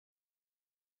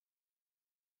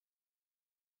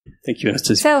Thank you,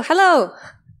 Anastasiia. So, hello.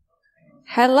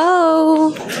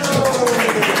 Hello.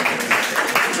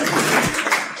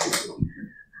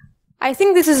 I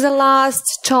think this is the last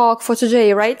talk for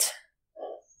today, right?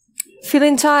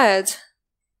 Feeling tired?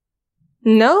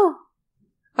 No?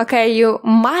 Okay, you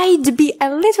might be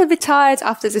a little bit tired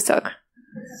after this talk.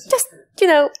 Just,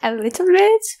 a little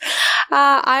bit.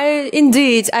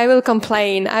 I will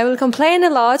complain. I will complain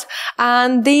a lot.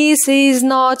 And this is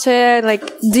not a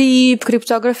deep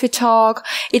cryptography talk.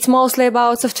 It's mostly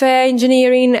about software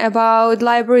engineering, about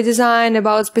library design,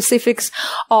 about specifics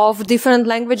of different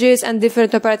languages and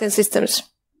different operating systems.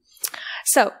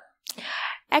 So,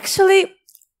 actually,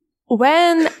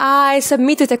 when I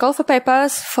submitted a call for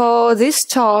papers for this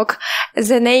talk,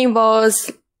 the name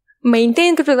was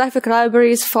Maintain Cryptographic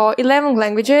Libraries for 11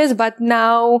 languages, but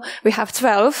now we have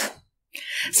 12.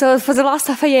 So for the last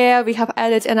half a year, we have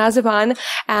added another one,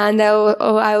 and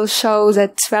I will show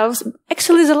that 12.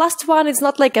 Actually, the last one is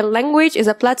not like a language, it's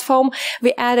a platform.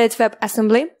 We added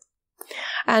WebAssembly.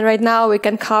 And right now we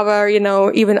can cover,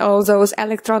 even all those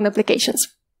Electron applications.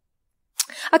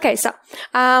 Okay, so,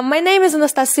 my name is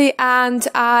Anastasiia and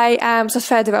I am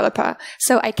software developer.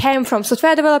 So I came from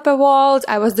software developer world,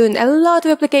 I was doing a lot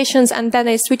of applications and then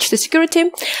I switched to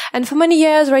security. And for many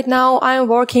years right now I'm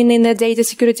working in a data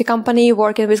security company,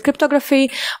 working with cryptography,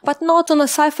 but not on a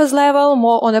ciphers level,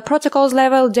 more on a protocols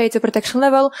level, data protection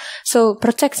level. So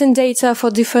protecting data for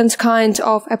different kinds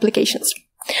of applications.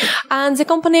 And the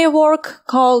company I work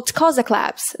called Cossack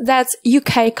Labs. That's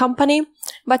UK company,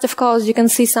 but of course you can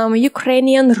see some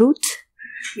Ukrainian root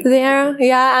there.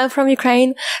 Yeah, I'm from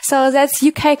Ukraine. So that's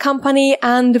UK company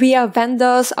and we are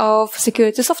vendors of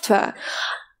security software.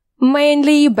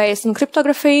 Mainly based on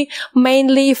cryptography,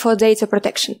 mainly for data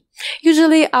protection.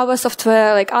 Usually our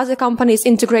software, like other companies,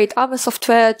 integrate our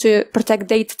software to protect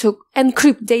data, to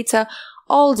encrypt data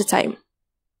all the time.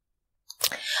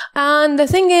 And the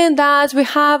thing is that we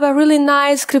have a really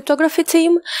nice cryptography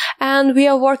team and we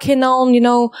are working on,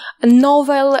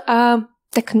 novel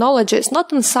technologies,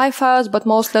 not on ciphers, but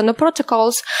mostly on the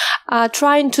protocols,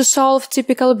 trying to solve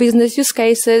typical business use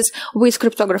cases with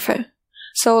cryptography.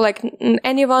 So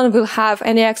anyone will have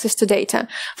any access to data.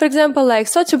 For example,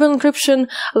 searchable encryption,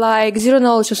 like zero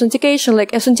knowledge authentication,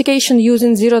 like authentication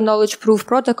using zero knowledge proof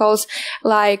protocols,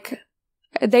 like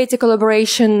data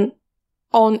collaboration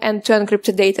on and to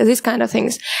encrypted data, these kind of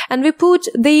things. And we put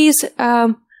these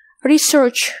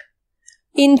research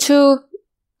into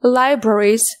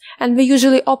libraries and we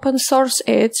usually open source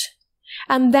it.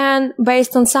 And then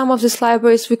based on some of these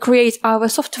libraries, we create our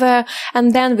software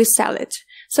and then we sell it.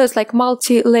 So it's like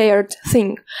multi-layered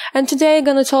thing. And today I'm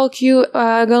gonna tell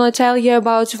you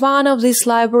about one of these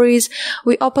libraries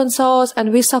we open source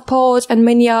and we support and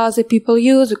many other people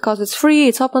use because it's free,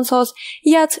 it's open source,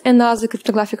 yet another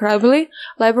cryptographic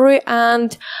library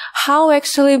and how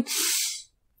actually,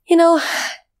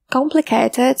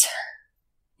 complicated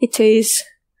it is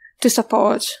to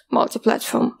support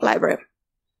multi-platform library.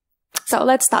 So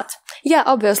let's start. Yeah,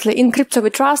 obviously in crypto we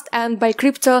trust, and by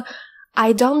crypto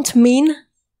I don't mean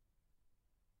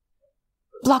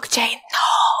blockchain.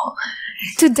 No.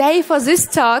 Today for this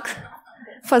talk,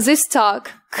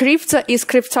 crypto is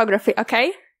cryptography,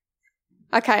 okay?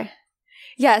 Okay.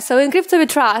 Yeah, so in crypto we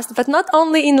trust, but not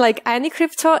only in any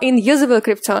crypto, in usable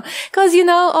crypto. Because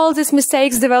all these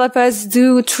mistakes developers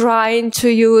do trying to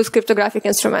use cryptographic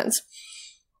instruments.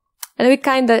 And we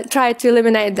kinda try to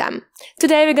eliminate them.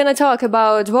 Today we're gonna talk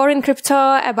about Warren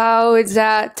Crypto, about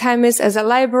the Themis as a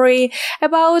library,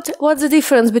 about what's the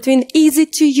difference between easy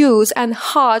to use and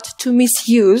hard to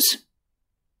misuse.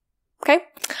 Okay?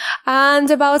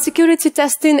 And about security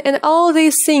testing and all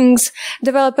these things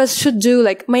developers should do,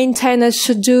 like maintainers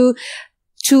should do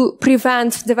to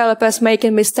prevent developers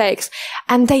making mistakes.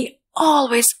 And they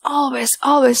always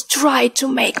try to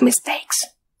make mistakes.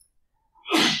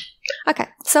 Okay,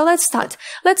 so let's start.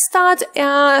 Let's start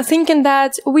thinking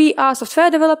that we are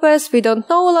software developers, we don't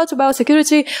know a lot about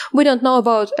security, we don't know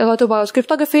a lot about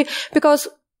cryptography, because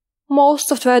most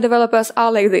software developers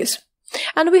are like this.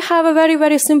 And we have a very,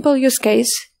 very simple use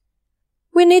case.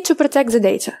 We need to protect the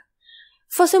data.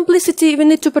 For simplicity, we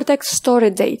need to protect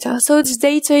stored data. So it's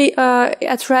data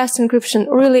at rest encryption,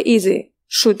 really easy,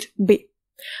 should be.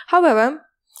 However,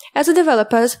 as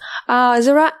developers,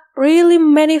 there are really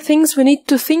many things we need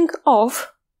to think of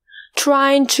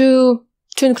trying to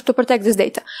protect this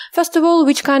data. First of all,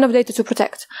 which kind of data to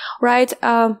protect, right?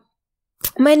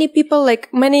 Many people,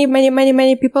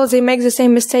 many people, they make the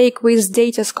same mistake with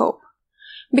data scope.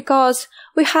 Because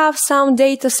we have some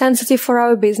data sensitive for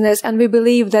our business and we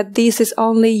believe that this is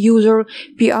only user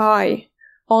PI,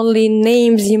 only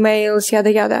names, emails,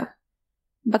 yada yada.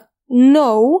 But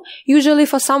know, usually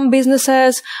for some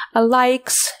businesses,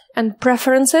 likes and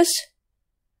preferences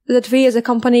that we as a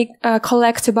company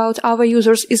collect about our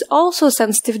users is also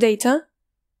sensitive data,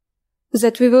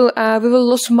 that we will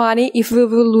lose money if we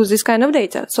will lose this kind of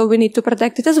data. So we need to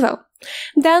protect it as well.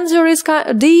 Then there is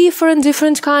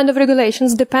different kind of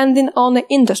regulations depending on the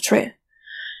industry.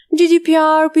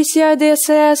 GDPR, PCI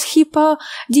DSS, HIPAA,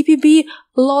 DPB,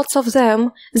 lots of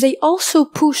them, they also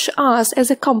push us as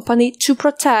a company to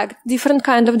protect different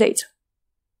kind of data.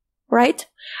 Right?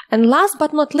 And last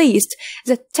but not least,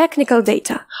 the technical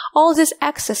data. All these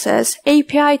accesses,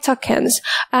 API tokens,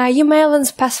 email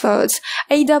and passwords,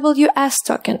 AWS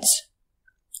tokens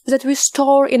that we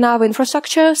store in our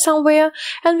infrastructure somewhere,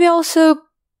 and we also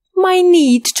might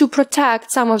need to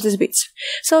protect some of these bits.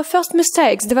 So first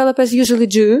mistakes developers usually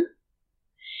do,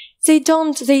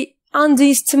 they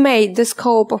underestimate the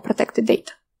scope of protected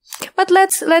data. But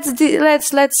let's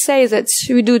say that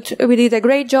we did a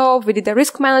great job, we did the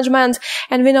risk management,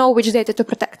 and we know which data to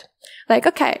protect. Like,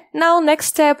 okay, now next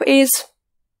step is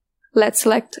let's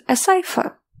select a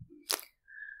cipher.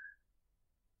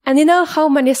 And you know how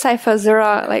many ciphers there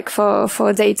are, like for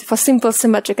simple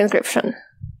symmetric encryption?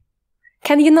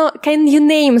 Can you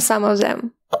name some of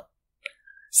them?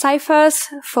 Ciphers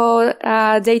for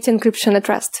data encryption at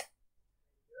rest.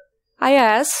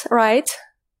 IS, right?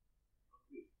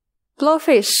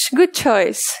 Blowfish, good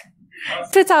choice.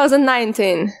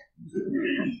 2019.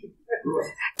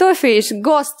 Tofish,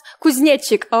 Ghost,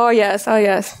 Kuznechik. Oh yes.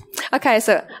 Okay,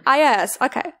 so IS.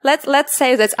 Okay, let's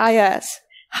say that's IS.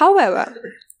 However,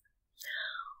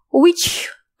 which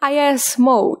IS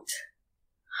mode?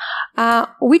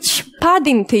 Which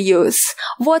padding to use?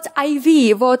 What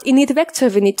IV, what init vector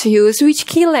we need to use? Which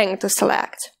key length to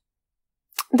select?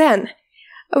 Then,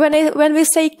 when we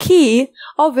say key,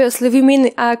 obviously we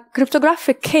mean a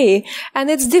cryptographic key, and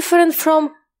it's different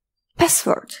from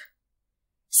password.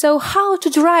 So how to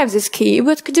derive this key?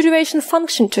 What derivation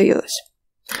function to use?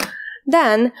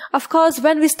 Then, of course,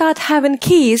 when we start having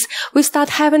keys, we start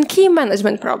having key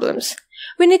management problems.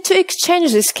 We need to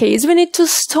exchange these keys. We need to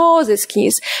store these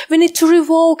keys. We need to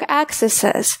revoke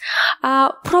accesses.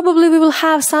 Probably we will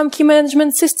have some key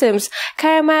management systems.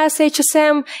 KMS,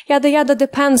 HSM, yada yada,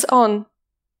 depends on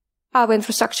our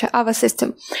infrastructure, our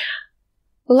system.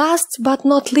 Last but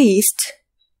not least,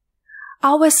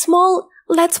 our small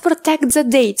let's protect the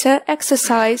data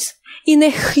exercise in a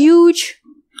huge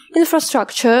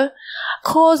infrastructure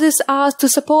causes us to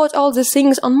support all these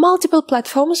things on multiple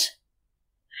platforms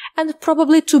and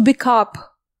probably to backup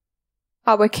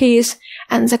our keys.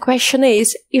 And the question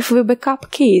is, if we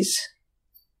backup keys,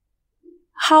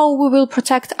 how we will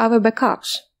protect our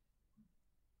backups?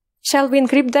 Shall we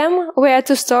encrypt them? Where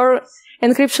to store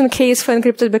encryption keys for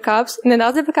encrypted backups in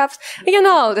another backups? You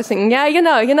know the thing, yeah, you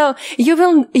know, you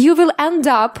will end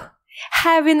up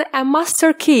having a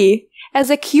master key as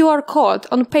a QR code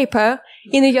on paper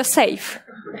in your safe.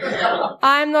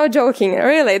 I'm not joking,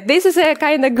 really. This is a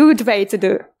kind of good way to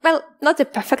do. Well, not a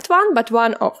perfect one, but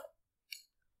one of.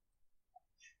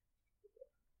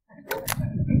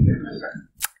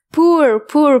 Poor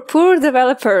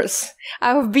developers.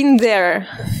 I've been there.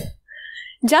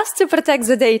 Just to protect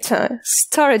the data.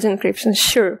 Storage encryption,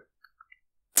 sure.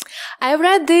 I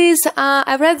read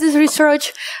this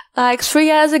research like 3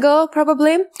 years ago,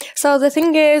 probably. So the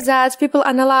thing is that people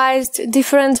analyzed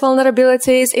different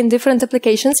vulnerabilities in different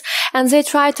applications, and they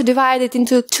tried to divide it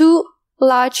into two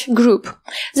large groups.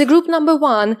 The group number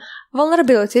one,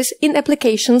 vulnerabilities in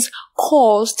applications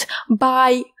caused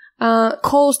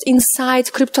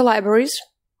inside crypto libraries.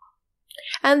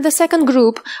 And the second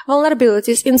group,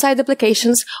 vulnerabilities inside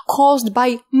applications caused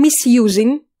by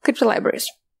misusing crypto libraries.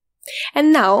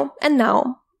 And now,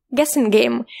 guessing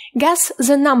game. Guess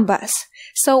the numbers.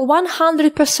 So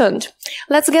 100%.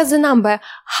 Let's guess the number.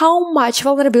 How much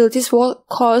vulnerabilities were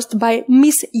caused by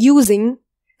misusing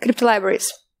crypto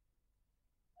libraries?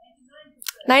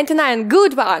 99.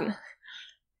 Good one.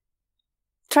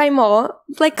 Try more.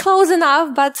 Like close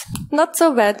enough, but not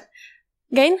so bad.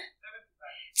 Again?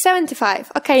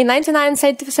 75. Okay, 99,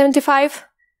 75.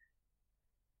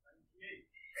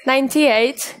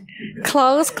 98.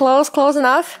 Close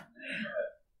enough.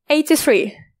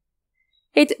 83.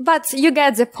 But you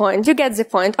get the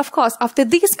point. Of course, after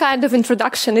this kind of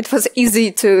introduction, it was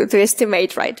easy to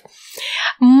estimate, right?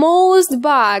 Most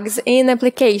bugs in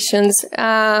applications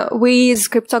with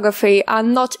cryptography are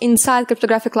not inside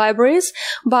cryptographic libraries,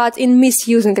 but in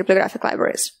misusing cryptographic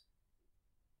libraries.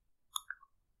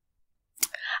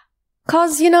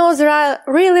 Because, there are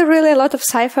really a lot of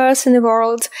ciphers in the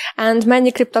world and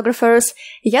many cryptographers.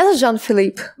 Yes,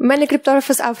 Jean-Philippe, many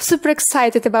cryptographers are super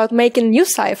excited about making new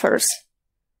ciphers.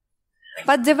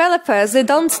 But developers, they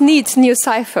don't need new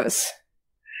ciphers.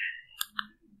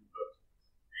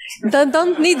 They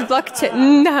don't need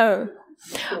blockchain. No.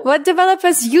 What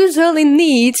developers usually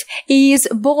need is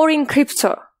boring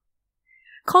crypto.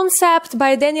 Concept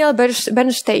by Daniel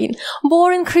Bernstein.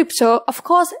 Boring crypto, of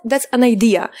course, that's an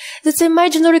idea. That's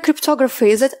imaginary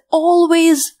cryptography that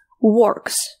always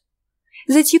works.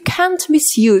 That you can't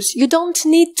misuse. You don't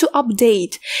need to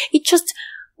update. It just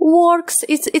works.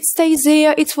 It stays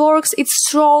there. It works. It's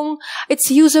strong.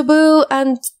 It's usable.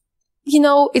 And, you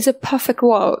know, it's a perfect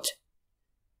world.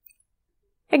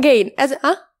 Again,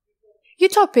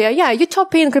 utopia, yeah,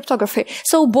 utopia in cryptography.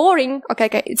 So boring,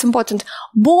 okay, it's important.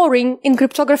 Boring in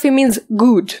cryptography means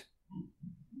good.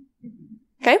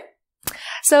 Okay?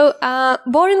 So,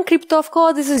 boring crypto, of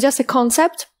course, this is just a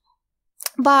concept.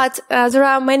 But, there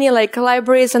are many, like,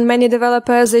 libraries and many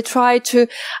developers, they try to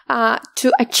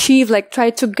achieve, like, try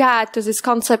to get to this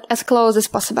concept as close as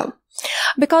possible.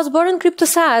 Because boring crypto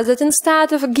says that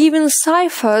instead of giving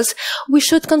ciphers, we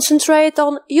should concentrate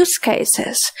on use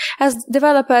cases, as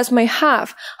developers may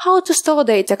have. How to store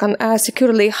data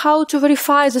securely, how to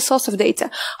verify the source of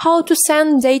data, how to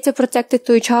send data protected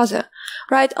to each other,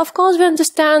 right? Of course, we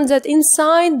understand that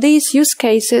inside these use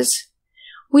cases,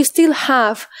 we still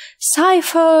have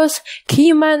ciphers,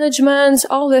 key management,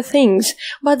 all the things,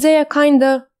 but they are kind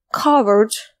of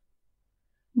covered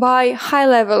by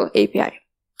high-level API.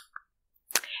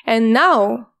 And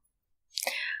now,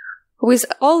 with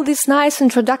all this nice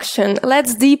introduction,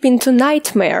 let's deep into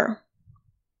nightmare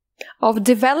of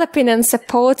developing and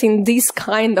supporting this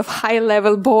kind of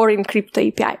high-level boring crypto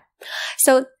API.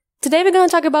 So today we're going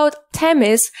to talk about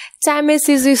Themis. Themis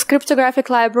is this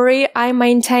cryptographic library I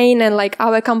maintain and like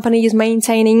our company is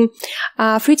maintaining,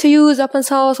 free to use, open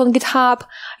source on GitHub,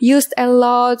 used a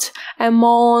lot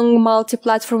among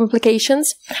multi-platform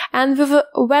applications. And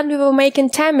when we were making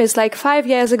Themis like 5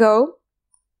 years ago,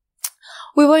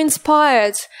 we were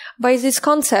inspired by this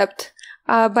concept,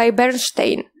 by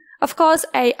Bernstein. Of course,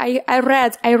 I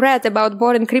read about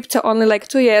boring crypto only like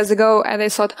 2 years ago, and I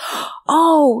thought,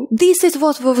 oh, this is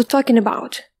what we were talking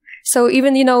about. So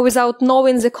even, you know, without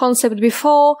knowing the concept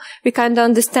before, we kind of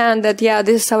understand that, yeah,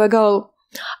 this is our goal.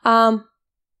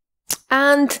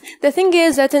 And the thing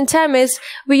is that in Themis,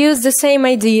 we use the same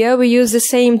idea, we use the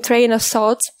same train of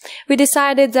thought. We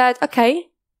decided that, okay,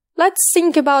 let's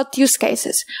think about use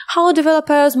cases, how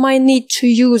developers might need to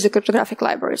use the cryptographic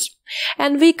libraries.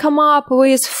 And we come up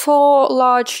with 4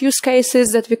 large use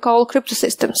cases that we call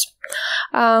cryptosystems.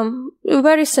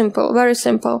 Very simple, very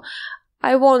simple.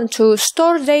 I want to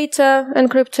store data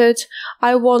encrypted.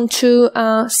 I want to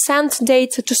send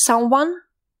data to someone,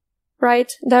 right,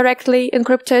 directly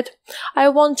encrypted. I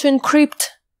want to encrypt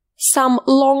some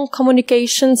long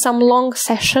communication, some long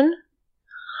session.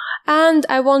 And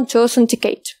I want to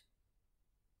authenticate.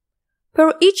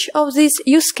 For each of these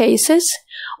use cases,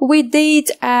 we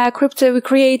created a crypto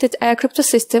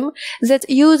system that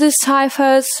uses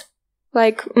ciphers,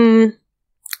 but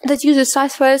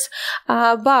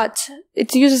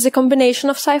it uses a combination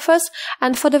of ciphers,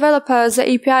 and for developers, the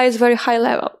API is very high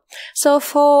level. So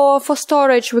for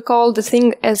storage, we call the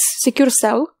thing as secure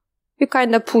cell. You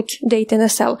kind of put data in a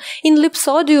cell. In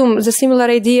Lipsodium, the similar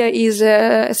idea is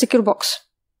a secure box.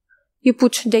 You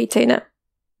put data in a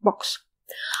box.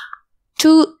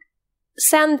 To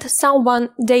send someone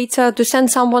data, to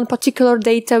send someone particular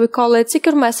data, we call it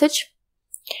secure message.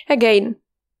 Again,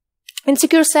 in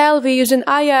secure cell, we use an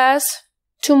IIS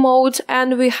 2 mode,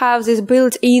 and we have this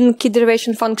built-in key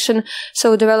derivation function,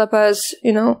 so developers,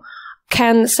 you know,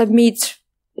 can submit,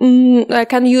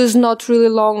 can use not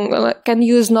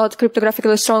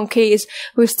cryptographically strong keys.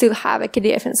 We still have a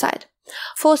KDF inside.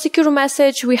 For secure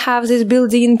message, we have this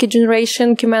built-in key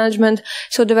generation, key management,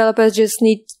 so developers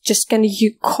can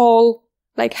you call,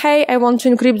 like, hey, I want to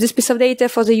encrypt this piece of data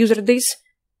for the user this.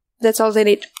 That's all they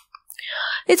need.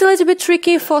 It's a little bit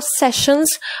tricky for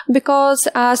sessions, because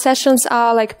sessions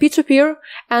are like peer-to-peer,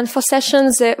 and for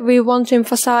sessions we want to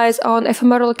emphasize on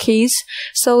ephemeral keys,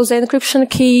 so the encryption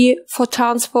key for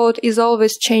transport is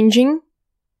always changing,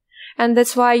 and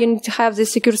that's why you need to have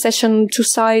this secure session on 2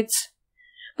 sides.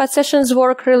 But sessions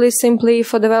work really simply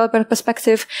for developer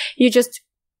perspective. You just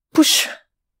push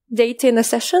data in a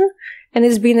session, and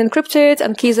it's being encrypted,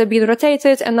 and keys are being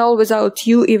rotated, and all without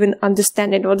you even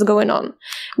understanding what's going on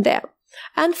there.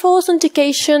 And for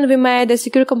authentication, we made a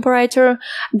secure comparator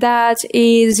that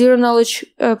is zero-knowledge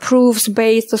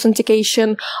proofs-based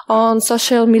authentication on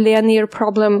social millionaire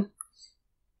problem,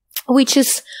 which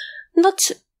is not,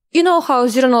 you know how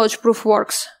zero-knowledge proof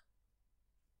works.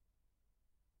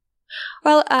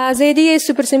 Well, the idea is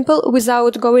super simple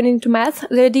without going into math.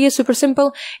 The idea is super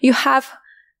simple. You have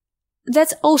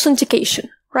that's authentication,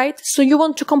 right? So you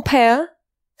want to compare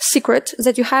secret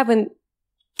that you have in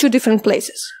two different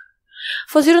places.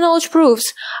 For zero-knowledge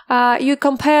proofs, you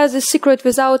compare the secret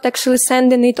without actually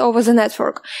sending it over the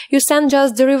network. You send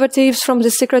just derivatives from the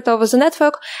secret over the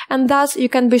network, and thus you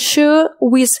can be sure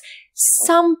with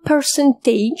some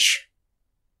percentage,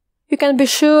 you can be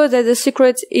sure that the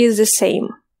secret is the same.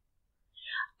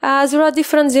 There are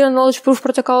different zero-knowledge proof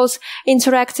protocols,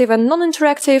 interactive and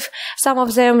non-interactive. Some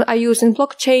of them are used in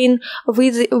blockchain.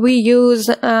 We use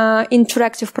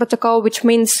interactive protocol, which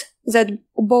means that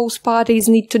both parties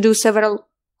need to do several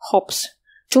hops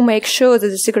to make sure that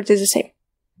the secret is the same.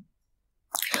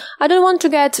 I don't want to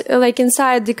get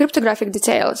inside the cryptographic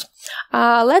details.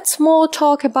 Let's more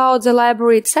talk about the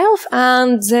library itself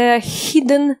and the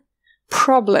hidden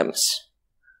problems.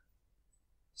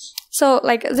 So,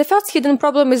 the first hidden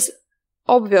problem is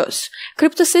obvious.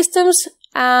 Cryptosystems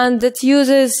and that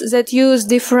use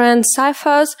different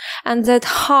ciphers and that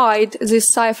hide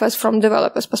these ciphers from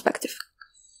developers' perspective.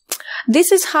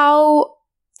 This is how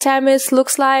Themis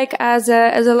looks like as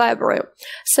a library.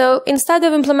 So, instead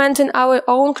of implementing our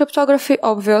own cryptography,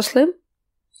 obviously,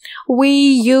 we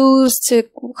used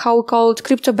how we called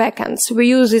crypto backends. We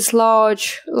use these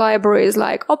large libraries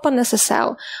like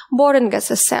OpenSSL, Boring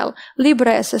SSL,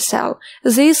 LibreSSL.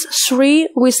 These three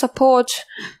we support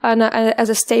as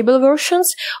a stable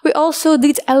versions. We also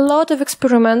did a lot of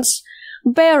experiments.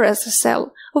 Bear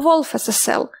SSL, Wolf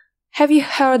SSL. Have you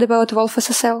heard about Wolf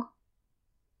SSL?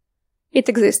 It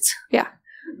exists, yeah.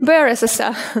 Bear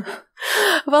SSL,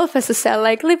 Wolf SSL,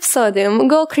 like Lipsodium,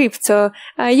 Go Crypto,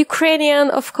 Ukrainian,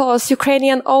 of course,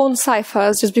 Ukrainian own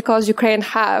ciphers, just because Ukraine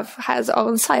has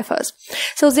own ciphers.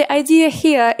 So the idea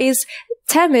here is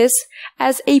Themis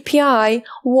as API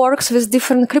works with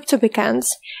different crypto backends,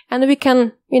 and we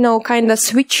can, kind of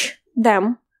switch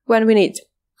them when we need.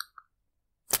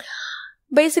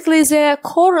 Basically, the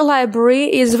core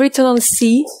library is written on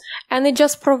C, and it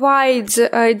just provides,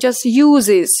 just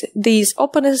uses these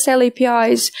OpenSSL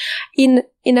APIs in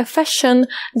a fashion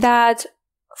that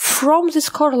from these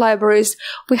core libraries,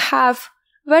 we have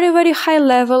very, very high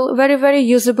level, very, very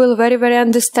usable, very, very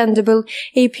understandable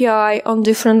API on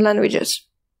different languages.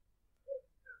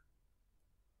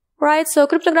 Right? So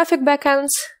cryptographic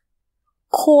backends,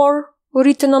 core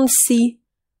written on C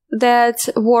that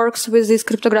works with these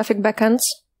cryptographic backends.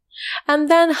 And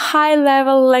then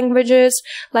high-level languages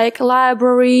like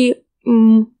library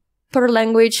per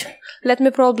language. Let me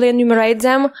probably enumerate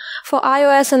them. For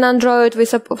iOS and Android,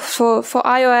 for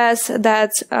iOS,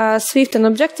 that's Swift and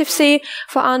Objective-C.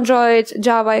 For Android,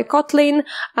 Java and Kotlin.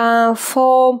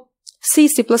 For C,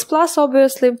 C++,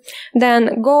 obviously.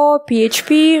 Then Go,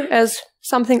 PHP as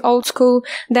something old school.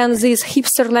 Then these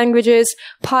hipster languages,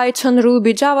 Python,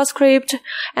 Ruby, JavaScript.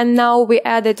 And now we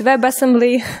added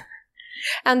WebAssembly.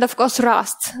 And of course,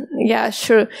 Rust. Yeah,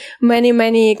 sure.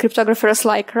 Many cryptographers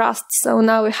like Rust, so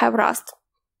now we have Rust.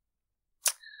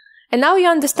 And now you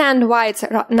understand why it's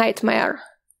a nightmare.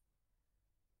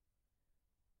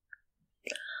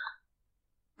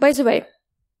 By the way,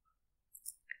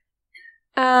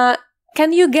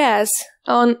 can you guess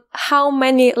on how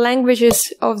many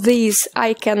languages of these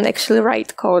I can actually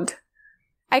write code?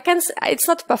 It's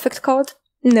not perfect code,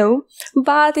 no,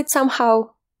 but it's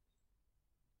somehow.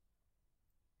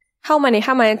 How many?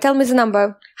 Tell me the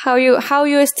number. How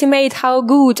you estimate how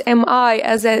good am I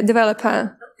as a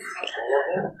developer?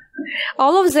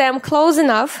 All of them, close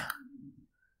enough.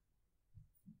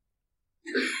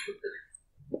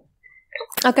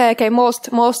 Okay, most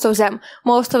of them.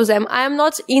 I am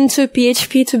not into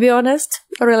PHP, to be honest,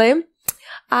 really.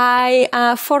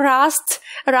 For Rust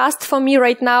for me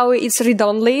right now is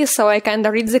read-only, so I kind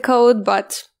of read the code,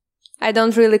 but I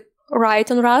don't really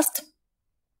write on Rust.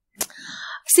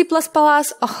 C++,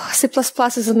 C++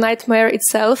 is a nightmare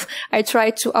itself. I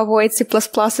try to avoid C++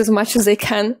 as much as I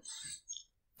can.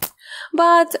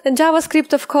 But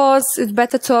JavaScript, of course, is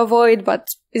better to avoid, but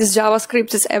it's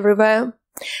JavaScript is everywhere.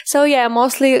 So yeah,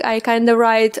 mostly I kind of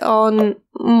write on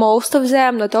most of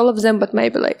them, not all of them, but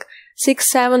maybe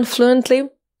 6, 7 fluently.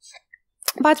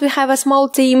 But we have a small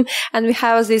team and we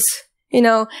have this,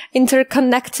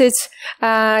 interconnected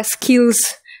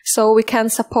skills. So we can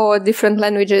support different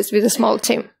languages with a small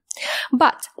team.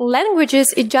 But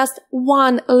languages is just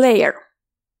one layer.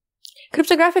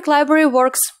 Cryptographic library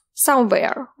works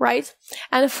somewhere, right?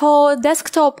 And for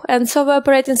desktop and server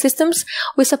operating systems,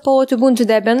 we support Ubuntu,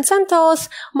 Debian, CentOS,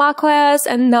 macOS,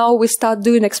 and now we start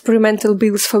doing experimental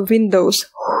builds for Windows.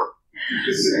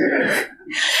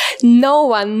 No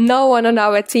one on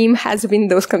our team has a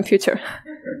Windows computer.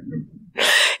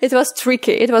 It was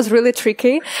tricky. It was really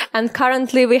tricky. And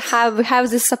currently we have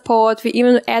this support. We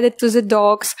even add it to the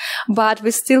docs, but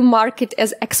we still mark it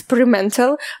as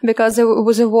experimental because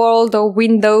the world of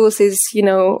Windows is, you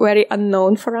know, very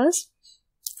unknown for us.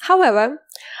 However,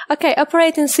 okay,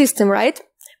 operating system, right?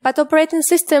 But operating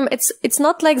system, it's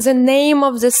not like the name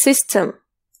of the system.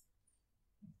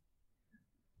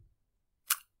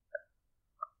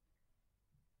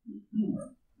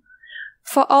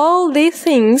 For all these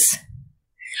things,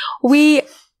 we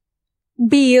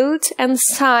build and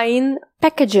sign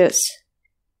packages.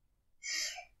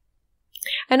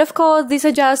 And of course, these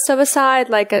are just server-side,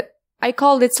 I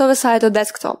called it server-side or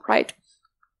desktop, right?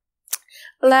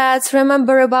 Let's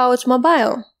remember about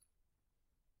mobile.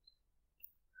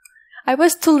 I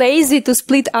was too lazy to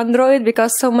split Android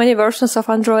because so many versions of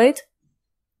Android.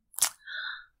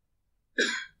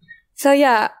 So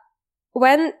yeah,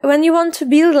 when you want to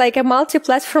build like a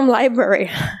multi-platform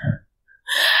library,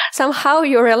 somehow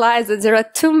you realize that there are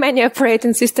too many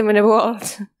operating systems in the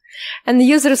world. And the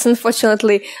users,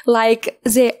 unfortunately, like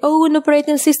their own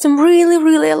operating system really,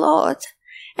 really a lot.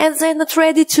 And they're not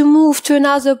ready to move to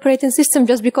another operating system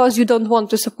just because you don't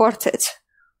want to support it.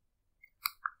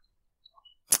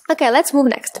 Okay, let's move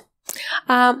next.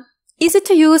 Easy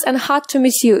to use and hard to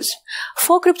misuse.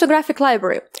 For cryptographic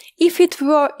library, if it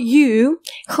were you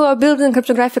who are building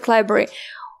cryptographic library,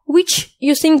 which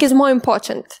you think is more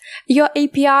important? Your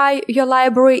API, your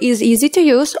library is easy to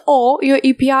use, or your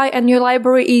API and your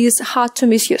library is hard to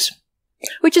misuse?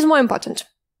 Which is more important?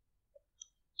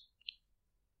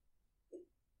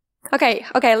 Okay,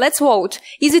 let's vote.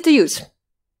 Easy to use.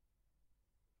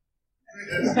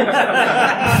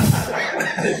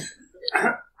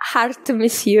 Hard to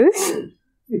misuse?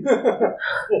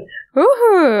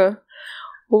 Ooh,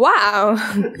 wow.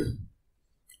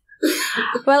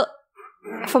 Well,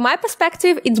 from my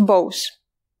perspective, it's both.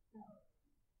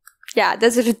 Yeah,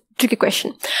 that's a tricky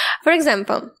question. For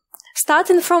example,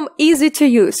 starting from easy to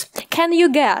use, can you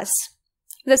guess?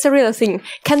 That's a real thing.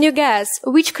 Can you guess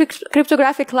which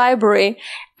cryptographic library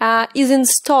is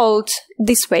installed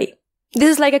this way? This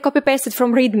is like a copy-pasted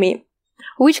from README.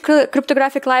 Which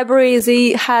cryptographic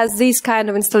library has this kind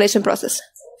of installation process?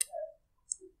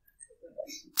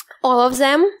 All of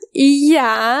them?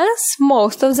 Yes,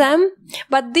 most of them.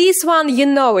 But this one, you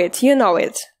know it. You know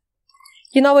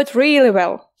it really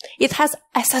well. It has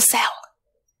SSL.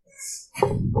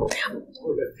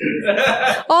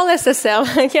 All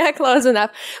SSL. Yeah, close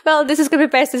enough. Well, this is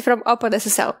copy-pasted from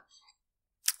OpenSSL.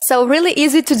 So really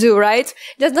easy to do, right?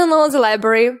 Just download the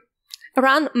library,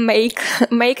 run make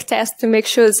test to make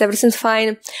sure that everything's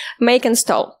fine, make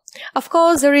install. Of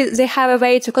course, they have a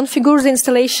way to configure the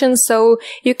installation, so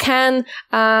you can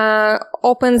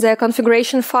open the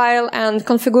configuration file and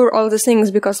configure all the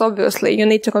things, because obviously you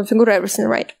need to configure everything,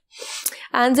 right?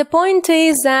 And the point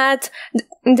is that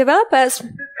developers,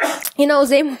 you know,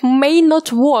 they may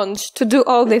not want to do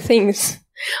all the things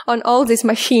on all these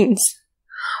machines,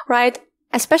 right?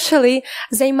 Especially,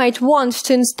 they might want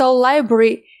to install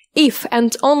library if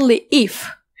and only if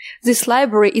this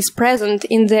library is present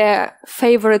in their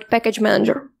favorite package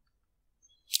manager.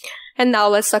 And now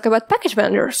let's talk about package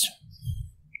managers.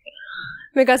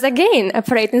 Because again,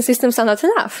 operating systems are not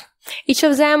enough. Each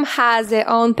of them has their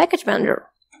own package manager.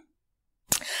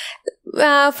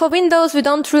 For Windows, we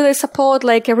don't really support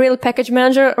like a real package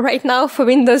manager. Right now, for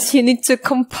Windows, you need to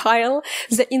compile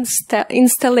the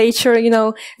installer, you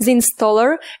know, the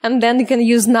installer, and then you can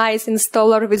use nice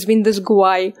installer with Windows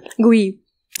GUI.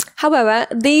 However,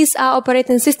 these are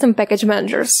operating system package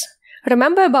managers.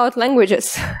 Remember about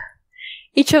languages.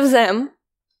 Each of them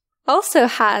also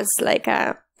has like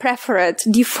a preferred,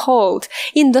 default,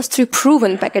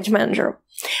 industry-proven package manager.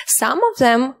 Some of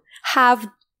them have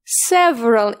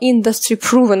several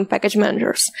industry-proven package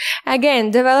managers.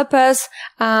 Again, developers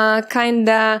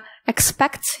kinda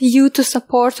expect you to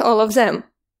support all of them,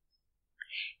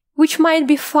 which might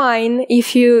be fine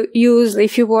if you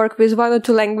work with 1 or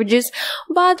 2 languages,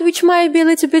 but which might be a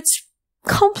little bit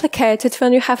complicated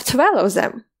when you have 12 of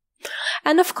them.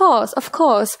 And of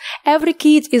course, every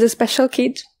kid is a special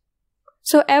kid.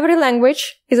 So every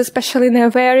language is a special in a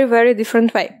very, very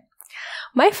different way.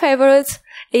 My favorite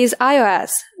is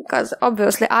iOS, because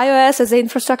obviously iOS as an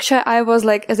infrastructure, I was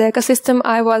like, as an ecosystem,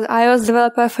 I was iOS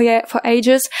developer for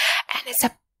ages, and it's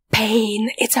a pain.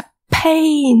 It's a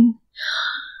pain.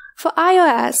 For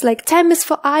iOS, like Themis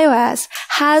for iOS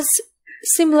has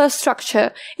similar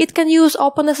structure. It can use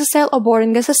OpenSSL or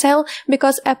boring SSL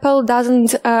because Apple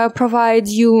doesn't provide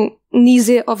you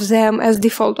neither of them as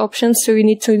default options, so you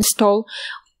need to install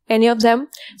any of them.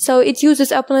 So it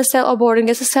uses OpenSSL or boring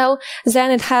SSL.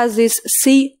 Then it has this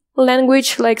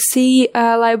language like C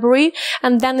library,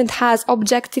 and then it has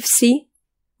Objective-C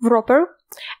wrapper.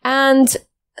 And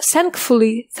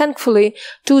thankfully,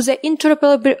 to the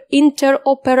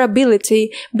interoperability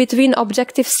between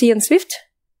Objective-C and Swift,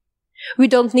 we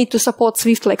don't need to support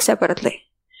Swift like separately.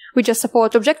 We just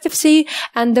support Objective-C,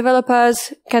 and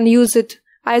developers can use it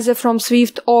either from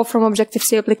Swift or from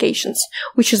Objective-C applications,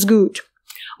 which is good.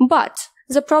 But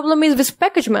the problem is with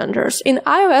package managers. In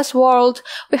iOS world,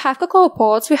 we have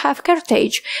CocoaPods, we have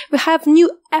Carthage, we have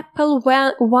new Apple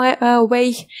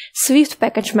way Swift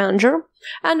package manager,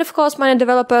 and of course many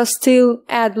developers still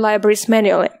add libraries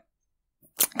manually.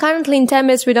 Currently in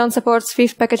Themis we don't support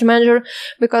Swift package manager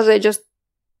because I just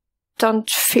don't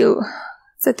feel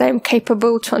that I'm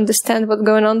capable to understand what's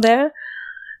going on there.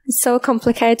 It's so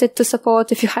complicated to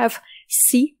support if you have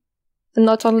C.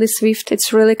 Not only Swift,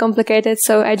 it's really complicated.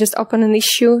 So I just open an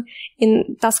issue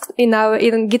in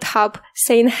GitHub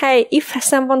saying, hey, if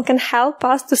someone can help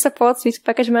us to support Swift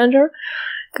package manager,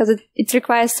 because it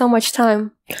requires so much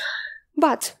time.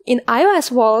 But in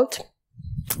iOS world,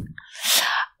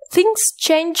 things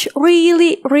change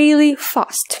really, really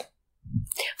fast.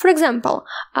 For example,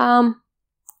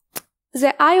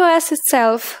 the iOS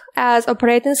itself as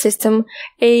operating system,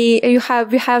 we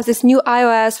have this new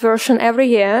iOS version every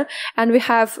year, and we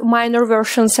have minor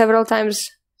versions several times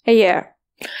a year.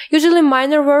 Usually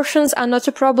minor versions are not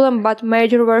a problem, but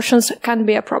major versions can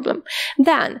be a problem.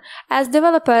 Then, as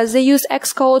developers, they use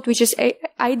Xcode, which is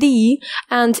IDE,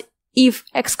 and if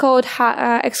Xcode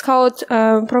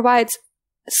provides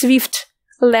Swift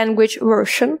language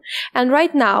version, and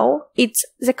right now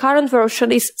the current version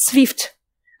is Swift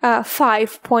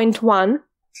 5.1.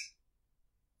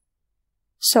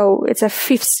 So it's a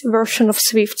 5th version of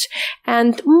Swift,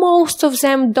 and most of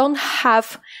them don't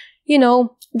have,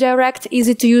 direct,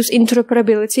 easy to use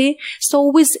interoperability.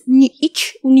 So with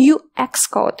each new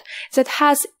Xcode that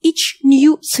has each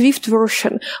new Swift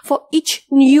version, for each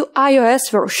new iOS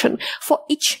version, for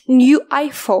each new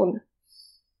iPhone,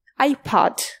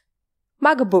 iPad,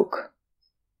 MacBook,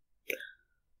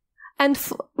 and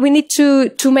we need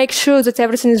to make sure that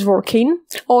everything is working,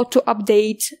 or to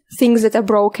update things that are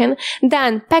broken.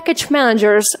 Then package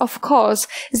managers, of course,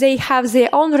 they have their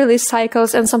own release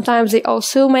cycles, and sometimes they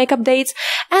also make updates.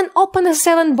 And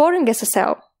OpenSSL and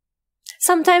BoringSSL,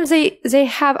 sometimes they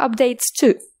have updates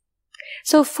too.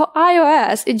 So for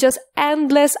iOS, it's just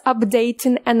endless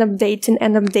updating and updating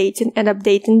and updating and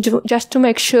updating just to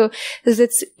make sure that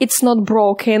it's not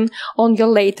broken on your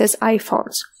latest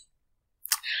iPhones.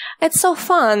 It's so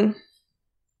fun.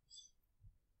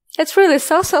 It's really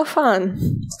so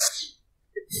fun.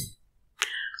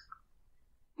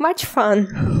 Much fun.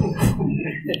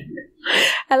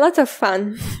 A lot of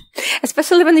fun.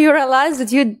 Especially when you realize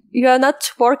that you are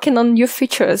not working on new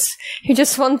features. You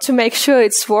just want to make sure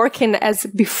it's working as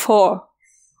before.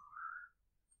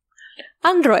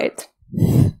 Android.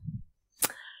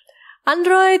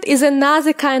 Android is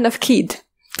another kind of kid.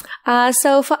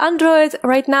 So for Android,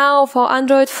 right now, for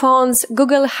Android phones,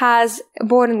 Google has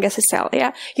BoringSSL,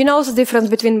 yeah? You know the difference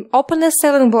between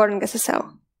OpenSSL and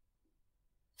BoringSSL.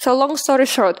 So long story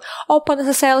short,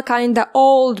 OpenSSL kinda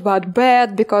old but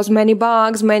bad because many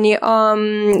bugs,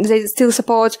 they still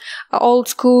support old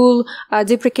school,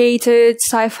 deprecated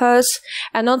ciphers.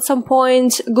 And at some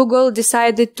point, Google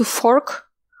decided to fork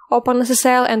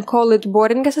OpenSSL and call it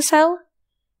BoringSSL.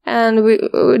 And we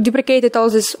deprecated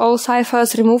all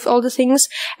ciphers, removed all the things,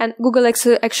 and Google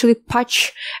actually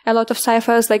patched a lot of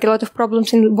ciphers, like a lot of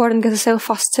problems in BoringSSL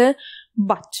faster.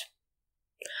 But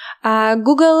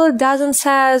Google doesn't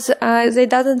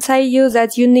say you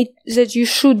that you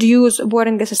should use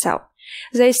BoringSSL.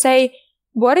 They say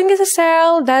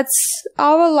BoringSSL, that's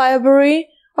our library.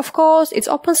 Of course, it's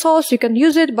open source, you can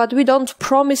use it, but we don't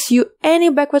promise you any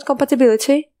backward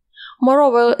compatibility.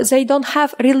 Moreover, they don't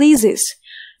have releases.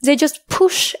 They just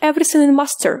push everything in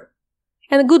master.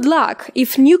 And good luck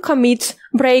if new commit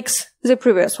breaks the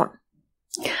previous one.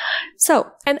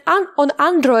 So, and on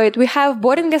Android, we have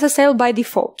BoringSSL by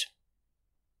default.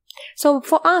 So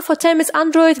for Themis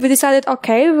Android, we decided,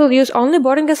 okay, we'll use only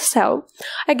BoringSSL.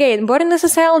 Again,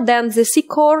 BoringSSL, then the C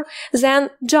core, then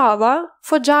Java.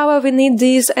 For Java, we need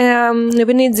the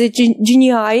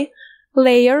GNI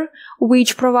layer,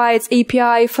 which provides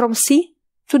API from C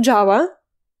to Java.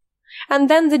 And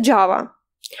then the Java.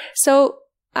 So,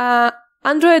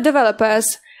 Android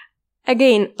developers,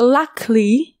 again,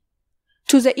 luckily,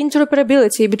 to the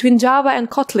interoperability between Java and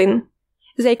Kotlin,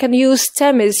 they can use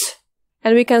Themis,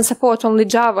 and we can support only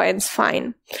Java, and it's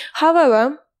fine.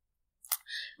 However,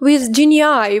 with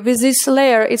GNI, with this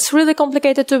layer, it's really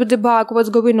complicated to debug what's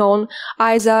going on.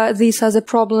 Either these are the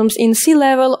problems in C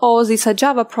level or these are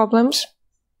Java problems.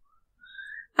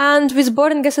 And with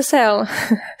boring SSL,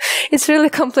 it's really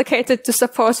complicated to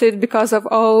support it because of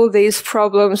all these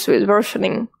problems with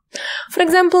versioning. For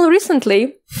example,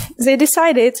 recently, they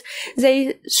decided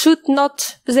they should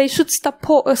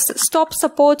stop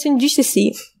supporting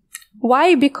GCC.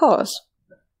 Why? Because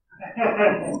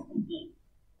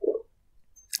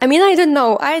I mean, I don't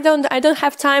know. I don't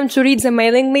have time to read the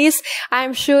mailing list.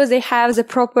 I'm sure they have the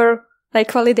proper,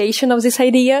 validation of this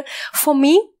idea. For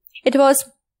me, it was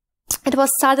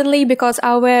suddenly because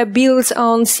our builds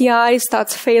on CI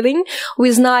starts failing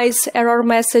with nice error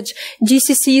message.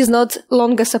 GCC is not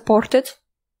longer supported.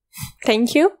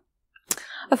 Thank you.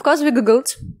 Of course, we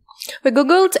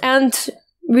Googled and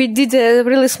we did a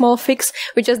really small fix.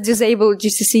 We just disabled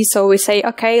GCC. So we say,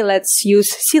 okay, let's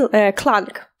use Clang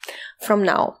from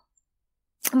now.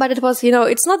 But it was,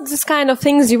 it's not this kind of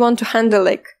things you want to handle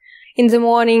in the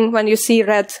morning when you see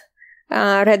red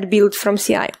build from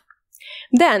CI.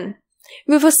 Then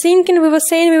we were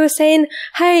saying,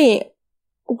 hey,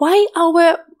 why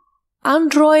our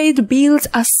Android builds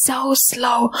are so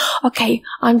slow? Okay,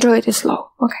 Android is slow.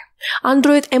 Okay.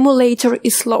 Android emulator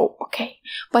is slow. Okay.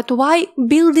 But why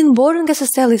building boring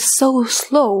SSL is so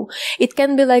slow? It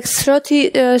can be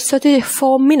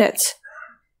 34 minutes.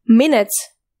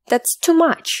 That's too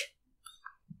much.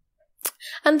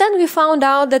 And then we found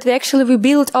out that we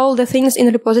built all the things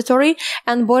in repository,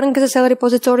 and boring SSL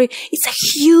repository is a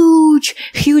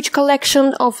huge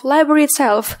collection of library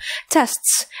itself,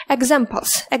 tests,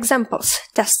 examples,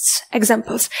 tests,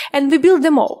 examples, and we build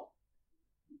them all.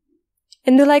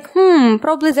 And we're like,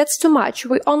 probably that's too much.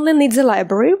 We only need the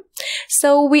library.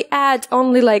 So we add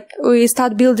only we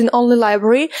start building only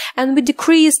library, and we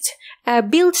decreased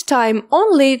build time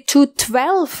only to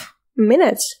 12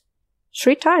 minutes.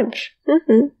 3 times.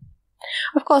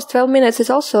 Of course, 12 minutes is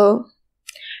also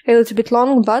a little bit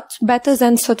long, but better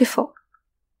than 34.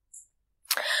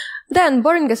 Then,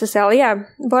 boring SSL.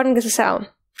 Boring SSL.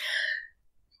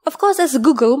 Of course, as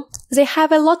Google, they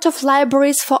have a lot of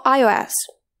libraries for iOS.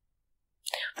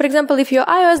 For example, if you're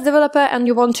an iOS developer and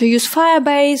you want to use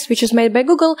Firebase, which is made by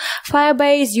Google,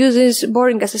 Firebase uses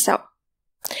boring SSL.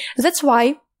 That's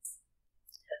why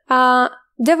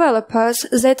developers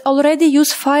that already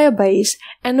use Firebase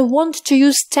and want to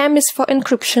use Themis for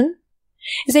encryption,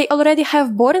 they already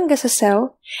have boring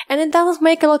SSL, and it doesn't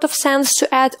make a lot of sense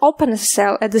to add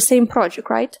OpenSSL at the same project,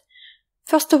 right?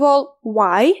 First of all,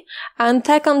 why? And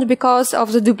second, because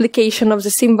of the duplication of the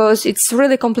symbols, it's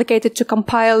really complicated to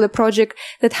compile a project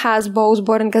that has both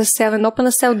boring SSL and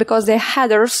OpenSSL because their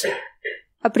headers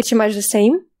are pretty much the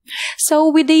same. So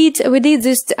we did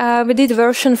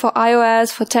version for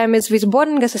iOS, for Themis with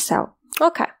boring SSL.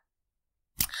 Okay.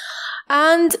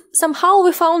 And somehow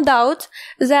we found out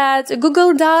that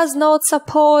Google does not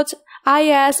support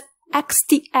IIS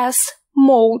XTS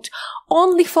mode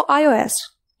only for iOS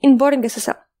in boring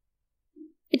SSL.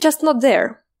 It's just not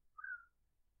there.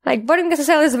 Boring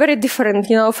SSL is very different,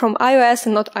 from iOS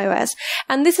and not iOS.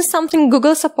 And this is something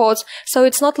Google supports, so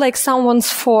it's not like someone's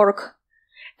fork.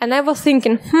 And I was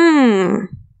thinking,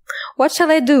 what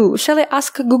shall I do? Shall I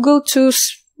ask Google to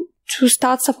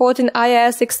start supporting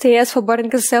IIS XTS for boring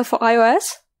SSL for iOS?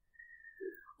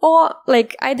 Or,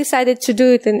 I decided to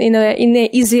do it in a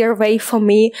easier way for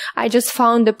me. I just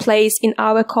found a place in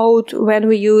our code when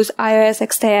we use IIS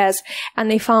XTS,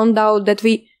 and I found out that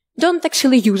we don't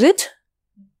actually use it.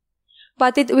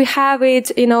 But we have it,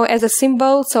 as a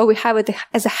symbol, so we have it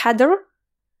as a header.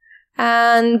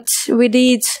 And we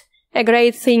did a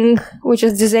great thing, which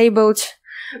is disabled.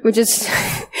 We just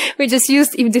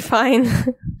used if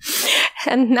define.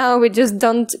 And now we just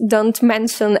don't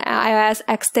mention IIS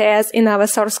XTS in our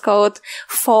source code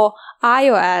for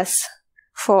iOS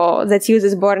that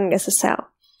uses boring SSL.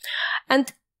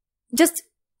 And just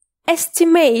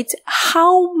estimate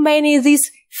how many of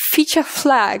these feature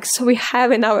flags we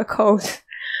have in our code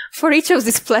for each of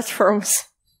these platforms.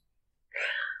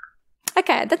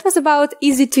 Okay, that was about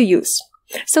easy to use.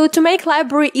 So to make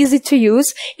library easy to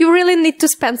use, you really need to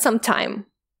spend some time.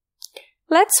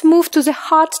 Let's move to the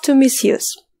hard-to-misuse.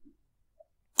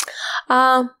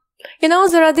 There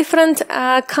are different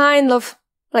kind of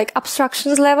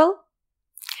abstractions level.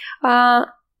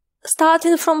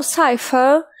 Starting from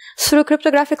Cypher through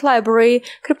cryptographic library,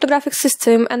 cryptographic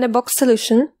system, and a box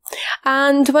solution.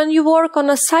 And when you work on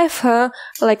a Cypher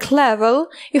level,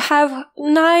 you have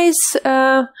nice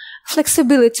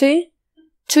flexibility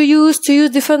to use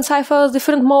different ciphers,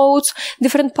 different modes,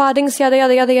 different paddings, yada,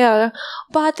 yada, yada, yada.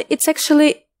 But it's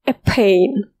actually a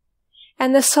pain.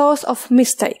 and a source of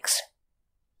mistakes.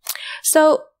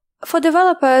 So for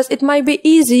developers, it might be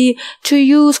easy to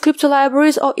use crypto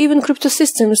libraries or even crypto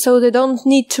systems, so they don't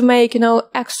need to make,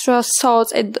 extra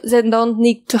sorts, and they don't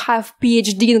need to have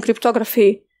PhD in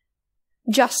cryptography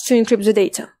just to encrypt the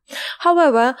data.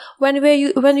 However,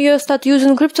 when you start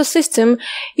using crypto system,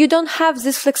 you don't have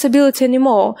this flexibility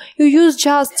anymore. You use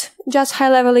just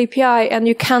high-level API, and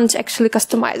you can't actually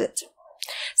customize it.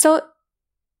 So,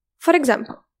 for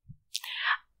example,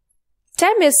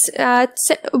 Themis,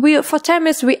 for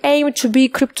Themis, we aim to be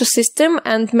crypto system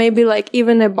and maybe like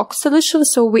even a box solution.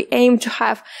 So we aim to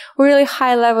have really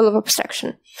high level of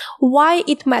abstraction. Why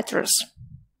it matters?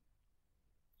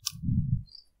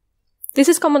 This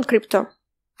is Common Crypto,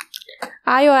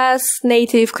 iOS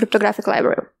native cryptographic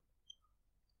library.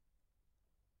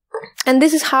 And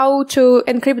this is how to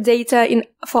encrypt data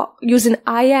for using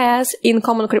IIS in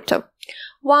Common Crypto.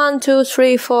 1, 2,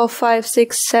 3, 4, 5,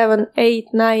 6, 7, 8,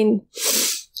 9,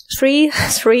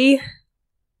 3,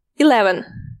 11.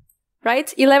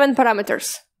 Right? 11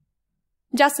 parameters.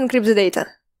 Just encrypt the data.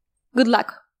 Good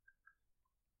luck.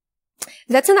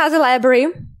 That's another library.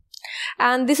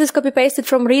 And this is copy-pasted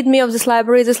from README of this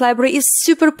library. This library is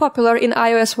super popular in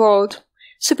iOS world.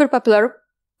 Super popular.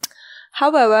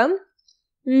 However,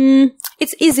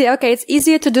 it's easy. Okay, it's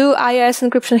easier to do iOS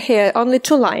encryption here. Only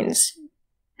 2 lines.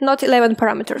 Not 11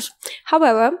 parameters.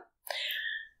 However,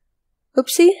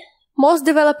 oopsie, most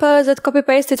developers that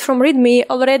copy-paste it from README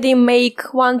already make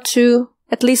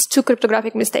at least 2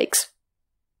 cryptographic mistakes.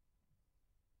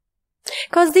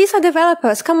 Because these are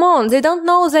developers, come on, they don't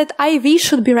know that IV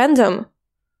should be random.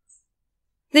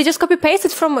 They just copy-paste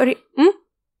it from...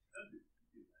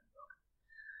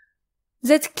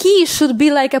 That key should be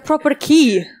like a proper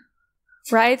key,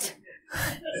 right?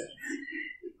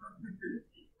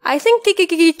 I think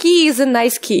key is a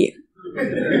nice key.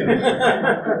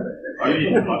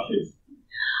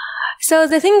 So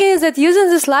the thing is that using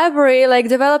this library, like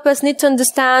developers need to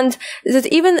understand that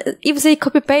even if they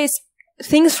copy-paste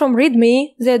things from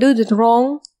README, they do it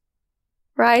wrong,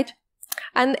 right?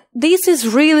 And this is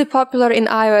really popular in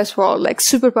iOS world, like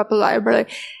super popular library.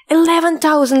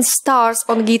 11,000 stars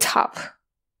on GitHub.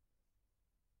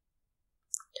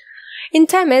 In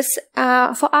Themis,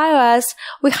 for iOS,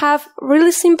 we have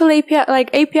really simple API, like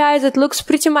APIs that looks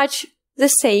pretty much the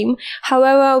same,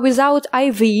 however, without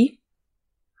IV.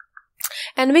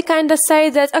 And we kind of say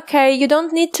that, okay, you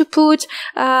don't need to put,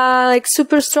 like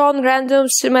super strong random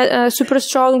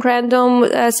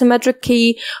symmetric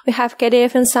key. We have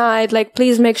KDF inside, like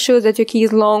please make sure that your key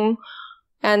is long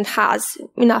and has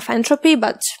enough entropy,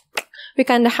 but we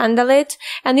kind of handle it.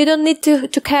 And you don't need to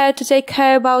take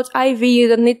care about IV. You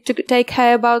don't need to take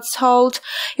care about salt.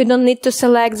 You don't need to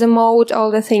select the mode, all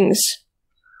the things.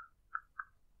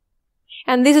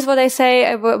 And this is what I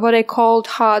say, what I called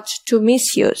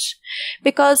hard-to-misuse.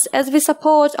 Because as we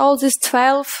support all these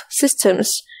 12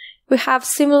 systems, we have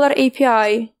similar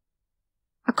API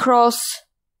across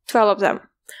 12 of them.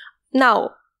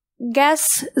 Now,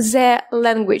 guess the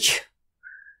language.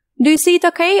 Do you see it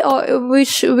okay? Or we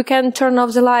can turn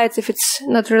off the lights if it's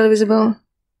not really visible?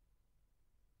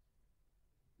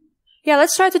 Yeah,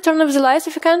 let's try to turn off the lights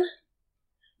if you can.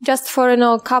 Just for,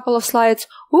 a couple of slides.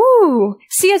 Ooh,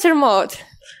 theater mode.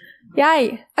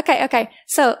 Yay. Okay.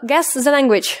 So, guess the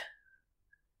language.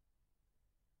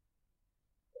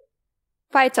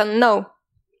 Python, no.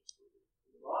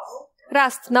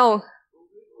 Rust, no.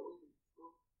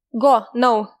 Go,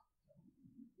 no.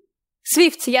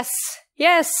 Swift, yes.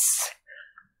 Yes!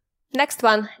 Next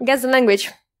one. Guess the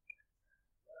language.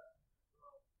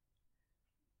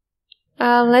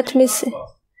 Let me see.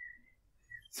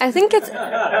 I think it's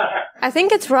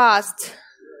Rust.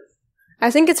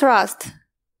 I think it's Rust.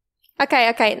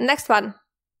 Okay. Next one.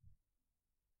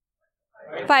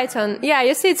 Python. Yeah,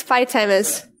 you see it's Python.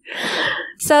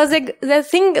 So the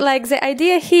thing, like the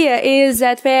idea here is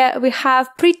that we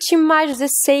have pretty much the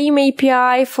same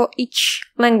API for each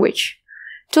language.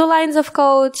 2 lines of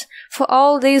code for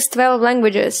all these 12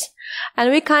 languages.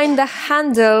 And we kind of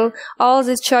handle all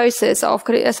these choices of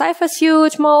cipher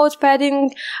suite, mode,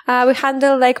 padding. We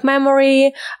handle like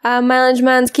memory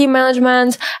management, key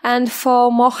management, and for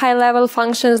more high-level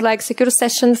functions like secure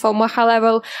session, for more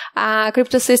high-level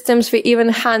crypto systems, we even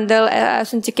handle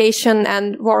authentication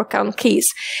and work on keys.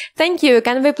 Thank you.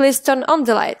 Can we please turn on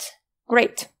the light?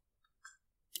 Great.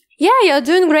 Yeah, you're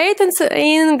doing great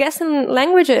in guessing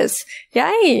languages.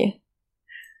 Yay!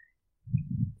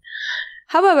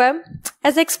 However,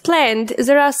 as explained,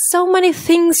 there are so many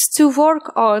things to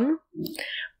work on.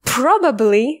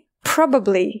 Probably,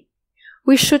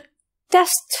 we should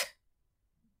test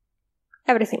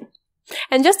everything.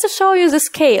 And just to show you the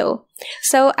scale,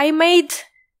 So I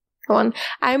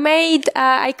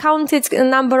counted a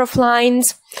number of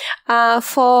lines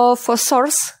for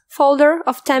source folder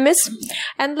of Themis,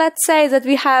 and let's say that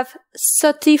we have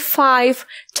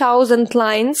 35,000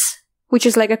 lines, which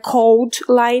is like a code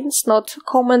lines, not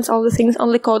comments, all the things,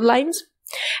 only code lines.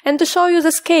 And to show you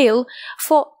the scale,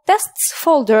 for tests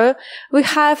folder, we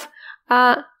have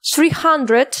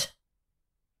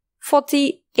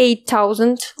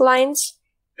 348,000 lines,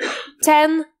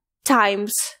 10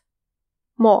 times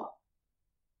more.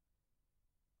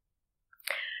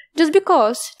 Just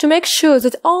because, to make sure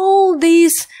that all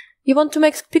these, you want to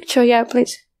make a picture? Yeah,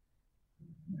 please.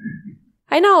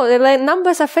 I know, the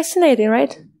numbers are fascinating,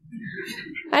 right?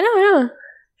 I know.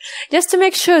 Just to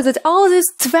make sure that all these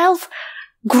 12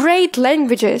 great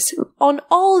languages on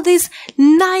all these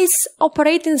nice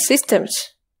operating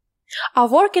systems are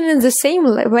working in the same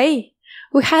way.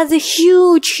 We had a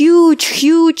huge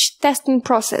testing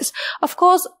process. Of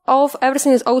course,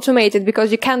 everything is automated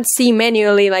because you can't see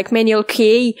manually, like manual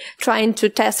QA trying to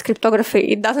test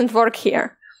cryptography. It doesn't work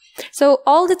here. So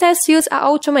all the tests used are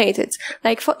automated.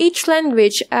 Like for each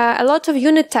language, a lot of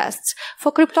unit tests.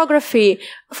 For cryptography,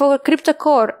 for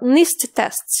CryptoCore, NIST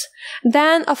tests.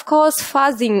 Then, of course,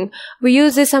 fuzzing. We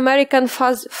use this American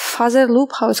fuzzer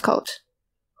loop, how it's called?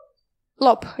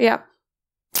 LOP, yeah.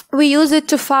 We use it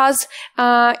to fuzz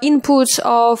inputs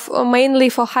of mainly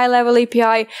for high-level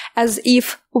API as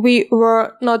if we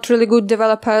were not really good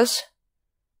developers,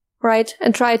 right?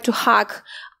 And try to hack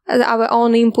our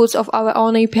own inputs of our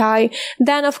own API.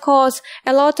 Then, of course,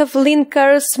 a lot of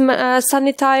linkers,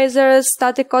 sanitizers,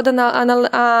 static code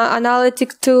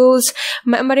analytic tools,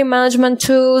 memory management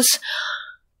tools,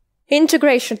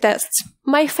 integration tests.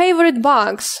 My favorite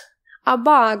bugs are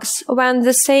bugs when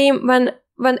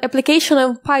application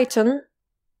of Python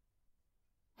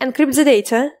encrypts the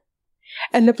data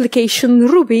and application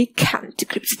Ruby can't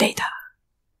decrypt the data.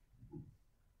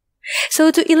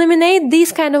 So to eliminate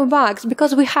these kind of bugs,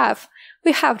 because we have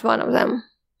one of them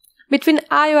between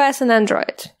iOS and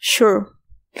Android, sure.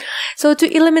 So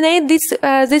to eliminate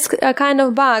this kind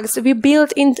of bugs, we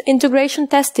built integration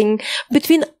testing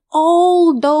between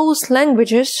all those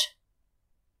languages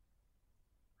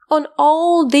on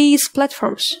all these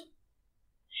platforms.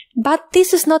 But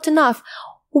this is not enough.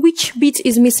 Which bit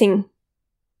is missing?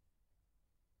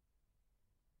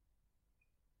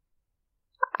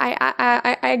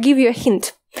 I give you a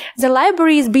hint. The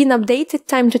library is being updated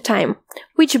time to time.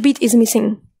 Which bit is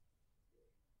missing?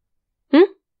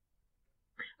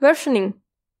 Versioning.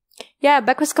 Yeah,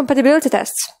 backwards compatibility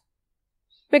tests.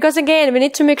 Because again, we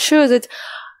need to make sure that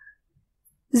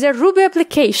the Ruby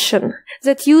application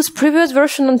that use previous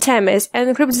version on Themis and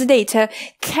encrypts the data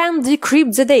can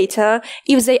decrypt the data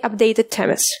if they updated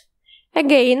Themis.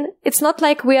 Again, it's not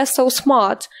like we are so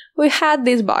smart. We had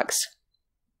these bugs.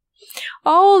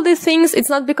 All these things, it's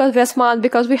not because we are smart,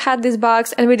 because we had these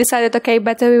bugs and we decided, okay,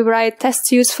 better we write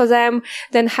test use for them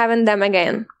than having them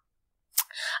again.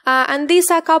 And these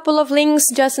are a couple of links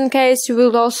just in case you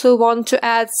will also want to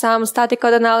add some static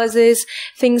code analysis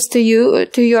things to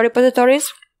your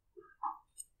repositories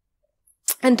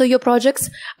and to your projects.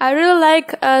 I really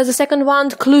like the second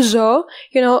one, Clouseau.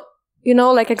 You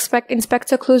know, like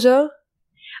Inspector Clouseau.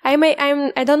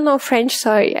 I don't know French,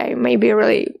 so I may be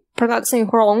really pronouncing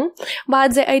wrong,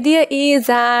 but the idea is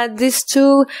that these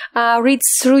two reads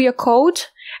through your code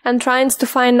and tries to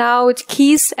find out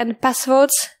keys and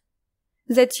passwords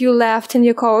that you left in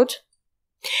your code.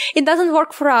 It doesn't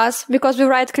work for us because we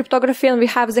write cryptography and we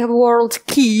have the word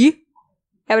key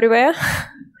everywhere.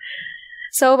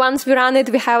 So once we run it,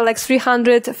 we have like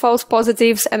 300 false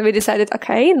positives and we decided,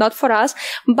 okay, not for us,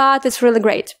 but it's really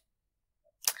great.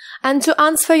 And to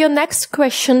answer your next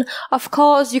question, of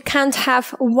course, you can't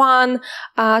have one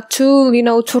tool,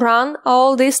 to run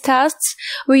all these tests.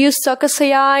 We use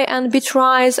Cossack and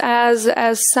Bitrise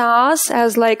as SaaS,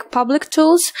 as like public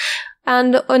tools.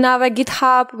 And on our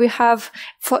GitHub, we have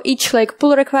for each like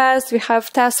pull request, we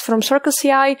have tests from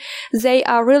CircleCI. They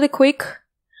are really quick,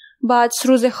 but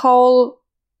through the whole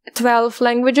 12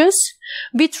 languages.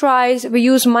 Bitrise we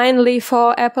use mainly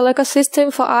for Apple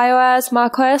ecosystem, for iOS,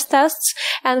 macOS tests,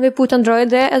 and we put Android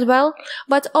there as well.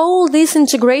 But all this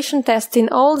integration testing,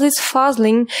 all this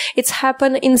fuzzling, it's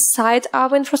happen inside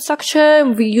our infrastructure.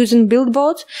 We using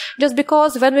BuildBot, just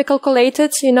because when we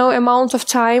calculated, amount of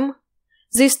time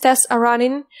these tests are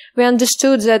running, we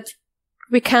understood that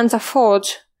we can't afford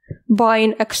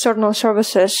buying external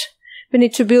services. We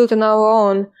need to build on our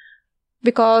own,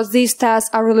 because these tests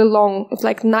are really long. It's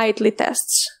like nightly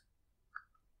tests.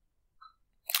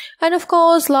 And of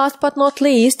course, last but not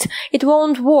least, it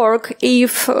won't work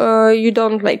if you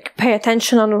don't like pay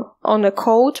attention on the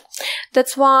code.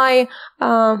 That's why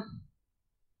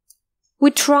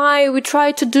we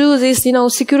try to do this,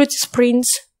 security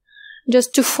sprints,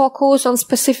 just to focus on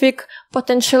specific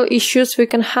potential issues we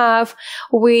can have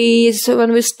with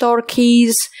when we store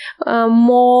keys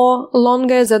more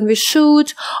longer than we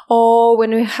should, or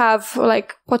when we have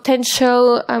like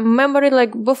potential memory,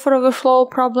 like buffer overflow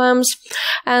problems.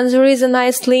 And there is a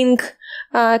nice link,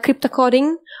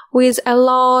 cryptocoding, with a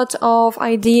lot of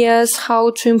ideas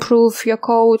how to improve your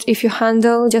code if you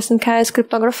handle just-in-case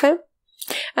cryptography.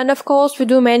 And of course, we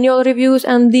do manual reviews,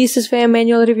 and this is where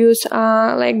manual reviews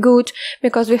are like good,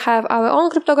 because we have our own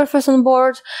cryptographers on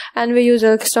board, and we use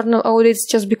external audits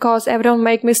just because everyone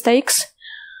makes mistakes,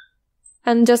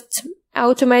 and just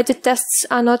automated tests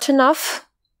are not enough.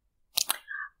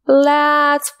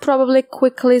 Let's probably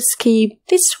quickly skip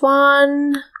this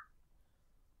one,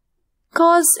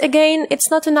 because again,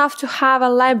 it's not enough to have a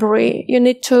library. You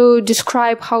need to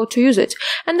describe how to use it.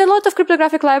 And a lot of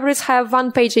cryptographic libraries have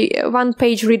one page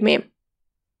readme.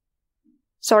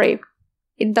 Sorry,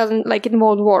 it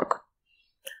won't work.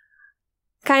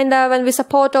 Kinda, when we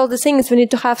support all the things, we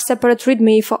need to have separate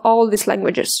readme for all these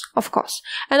languages, of course.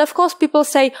 And of course, people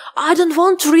say, I don't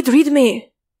want to read readme.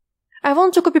 I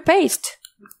want to copy-paste.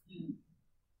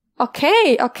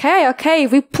 Okay.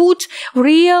 We put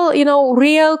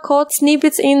real code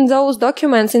snippets in those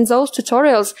documents, in those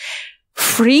tutorials,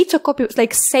 free to copy,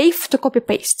 like safe to copy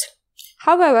paste.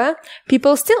 However,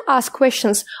 people still ask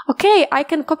questions. Okay, I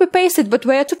can copy paste it, but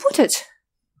where to put it?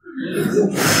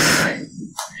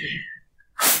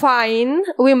 Fine,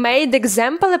 we made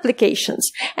example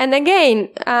applications. And again,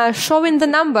 showing the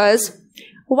numbers,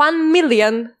 1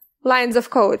 million lines of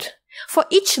code. For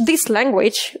each this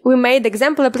language, we made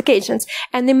example applications.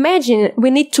 And imagine we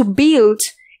need to build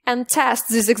and test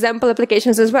these example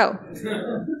applications as well.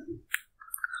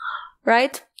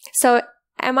 Right? So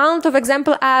amount of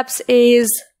example apps is,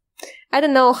 I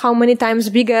don't know how many times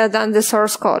bigger than the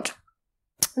source code.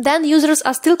 Then users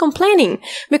are still complaining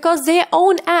because their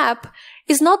own app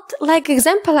is not like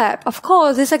example app. Of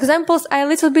course, these examples are a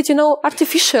little bit,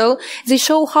 artificial. They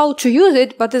show how to use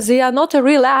it, but they are not a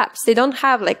real apps. They don't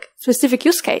have like specific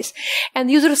use case.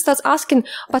 And users start asking,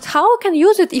 but how I can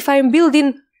use it if I'm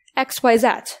building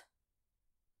XYZ?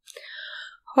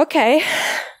 Okay.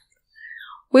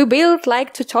 We build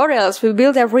like tutorials. We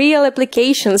build real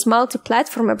applications,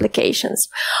 multi-platform applications.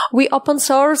 We open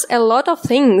source a lot of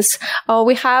things.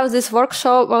 We have this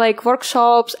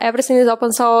workshops. Everything is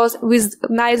open source with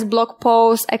nice blog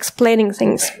posts explaining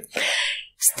things.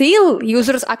 Still,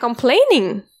 users are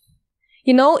complaining.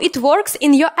 It works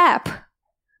in your app,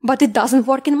 but it doesn't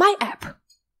work in my app.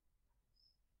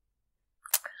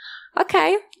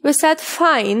 Okay, we said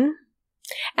fine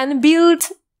and build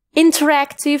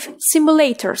interactive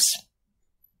simulators.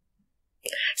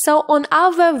 So on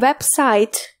our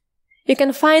website, you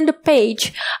can find a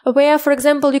page where, for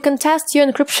example, you can test your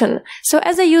encryption. So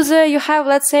as a user, you have,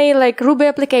 let's say, like Ruby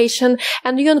application,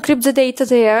 and you encrypt the data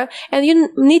there, and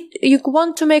you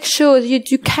want to make sure that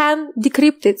you can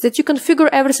decrypt it, that you configure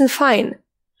everything fine.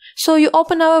 So you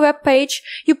open our web page,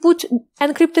 you put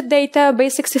encrypted data,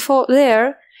 base64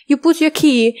 there, you put your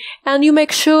key, and you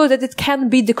make sure that it can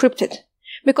be decrypted.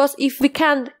 Because if we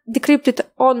can't decrypt it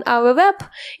on our web,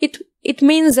 it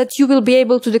means that you will be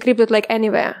able to decrypt it like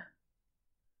anywhere.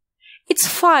 It's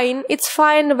fine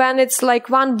when it's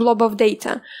like one blob of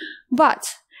data. But,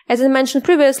 as I mentioned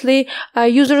previously,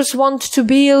 users want to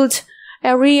build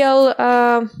a real,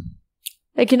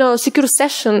 secure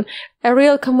session, a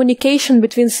real communication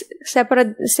between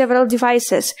several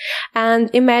devices.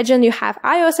 And imagine you have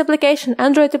iOS application,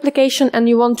 Android application, and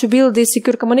you want to build this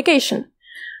secure communication.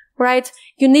 Right?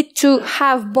 You need to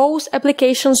have both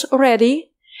applications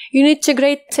ready. You need to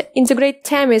integrate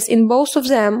Themis in both of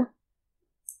them.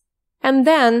 And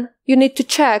then you need to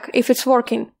check if it's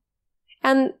working.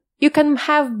 And you can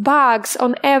have bugs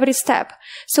on every step.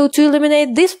 So to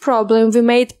eliminate this problem, we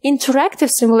made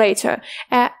interactive simulator,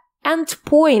 an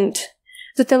endpoint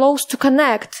that allows to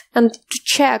connect and to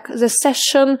check the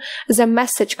session, the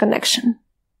message connection.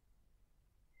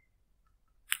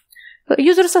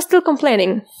 Users are still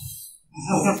complaining.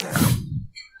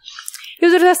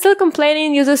 Users are still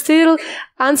complaining, users still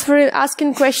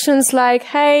asking questions like,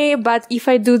 hey, but if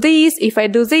I do this,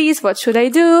 what should I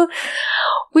do?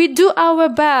 We do our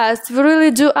best, we really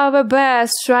do our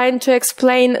best trying to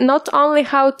explain not only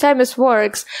how Themis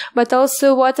works, but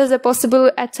also what are the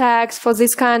possible attacks for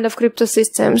this kind of crypto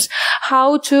systems.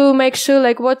 How to make sure,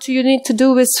 like, what you need to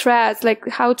do with threats, like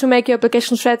how to make your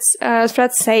application threats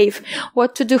safe,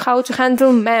 what to do, how to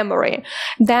handle memory.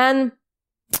 Then,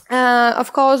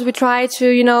 of course, we try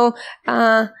to,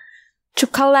 to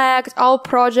collect all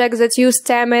projects that use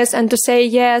Themis and to say,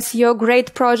 yes, you're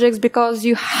great projects because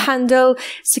you handle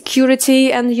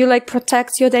security and you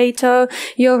protect your data.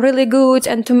 You're really good,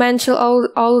 and to mention all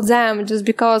of them just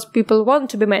because people want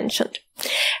to be mentioned.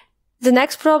 The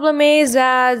next problem is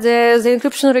that the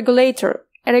encryption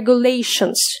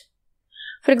regulations.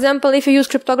 For example, if you use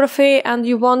cryptography and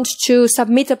you want to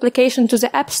submit application to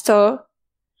the App Store,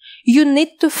 you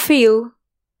need to fill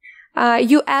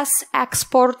US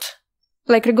export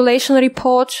regulation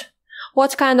report,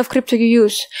 what kind of crypto you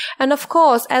use. And of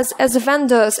course, as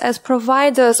vendors, as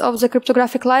providers of the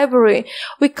cryptographic library,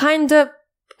 we kind of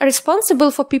are responsible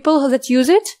for people that use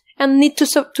it and need to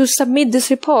submit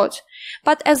this report.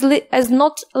 But as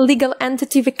not legal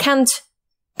entity, we can't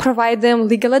provide them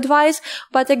legal advice.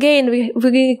 But again,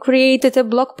 we created a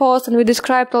blog post and we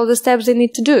described all the steps they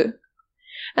need to do.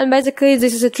 And basically,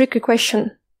 this is a tricky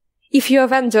question. If you're a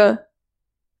vendor,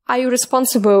 are you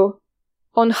responsible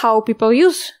on how people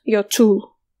use your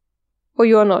tool, or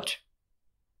you are not?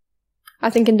 I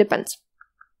think it depends.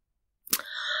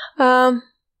 3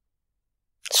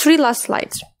 last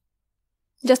slides.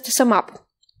 Just to sum up.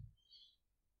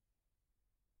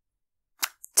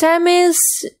 Themis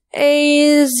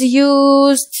is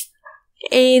used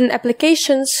in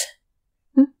applications.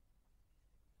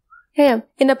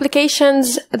 In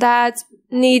applications that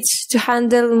need to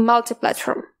handle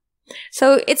multi-platform.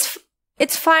 So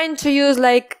it's fine to use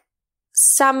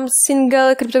some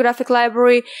single cryptographic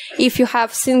library if you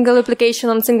have single application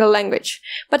on single language.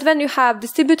 But when you have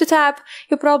distributed app,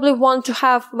 you probably want to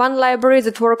have one library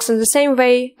that works in the same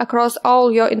way across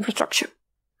all your infrastructure.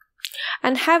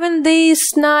 And having these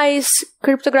nice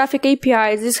cryptographic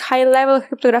APIs, this high-level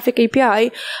cryptographic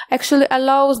API, actually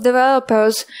allows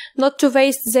developers not to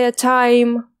waste their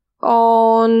time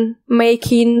on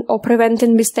making or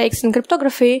preventing mistakes in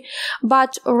cryptography,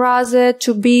 but rather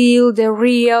to build the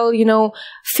real,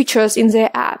 features in their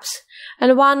apps.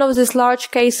 And one of these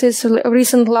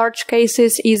recent large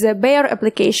cases is a Bear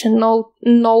application,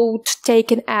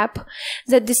 note-taking app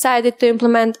that decided to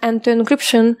implement end-to-end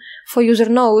encryption for user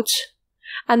nodes.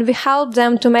 And we helped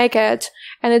them to make it,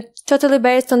 and it's totally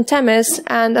based on Themis.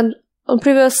 And on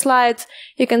previous slides,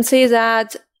 you can see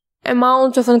that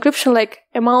amount of encryption,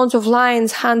 amount of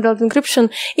lines handled encryption,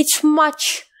 it's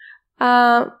much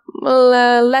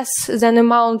less than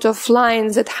amount of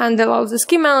lines that handle all this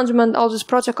key management, all these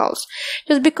protocols.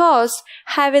 Just because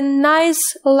having nice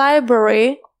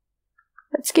library,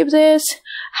 let's skip this,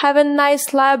 having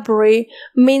nice library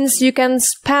means you can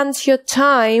spend your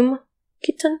time,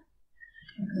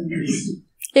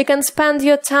 you can spend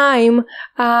your time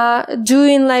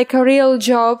doing a real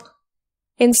job,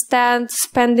 instead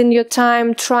spending your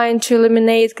time trying to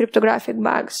eliminate cryptographic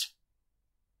bugs.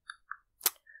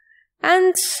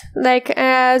 And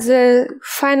as a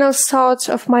final thought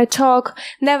of my talk,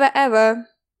 never ever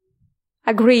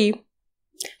agree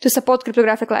to support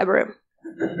cryptographic library.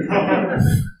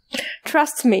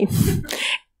 Trust me.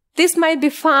 This might be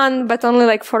fun, but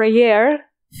only for a year.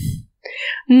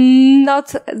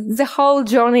 The whole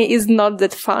journey is not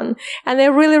that fun. And I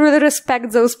really, really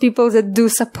respect those people that do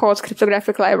support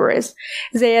cryptographic libraries.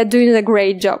 They are doing a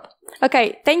great job.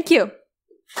 Okay, thank you.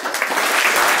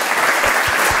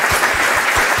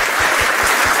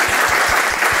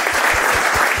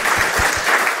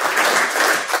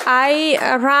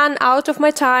 I ran out of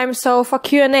my time, so for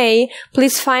Q&A,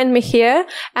 please find me here.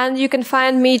 And you can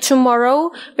find me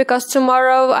tomorrow, because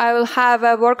tomorrow I will have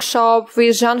a workshop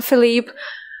with Jean-Philippe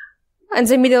in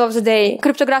the middle of the day.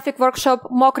 Cryptographic workshop,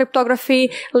 more cryptography,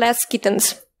 less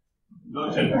kittens.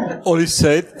 All is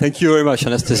said. Thank you very much,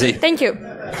 Anastasiia. Thank you.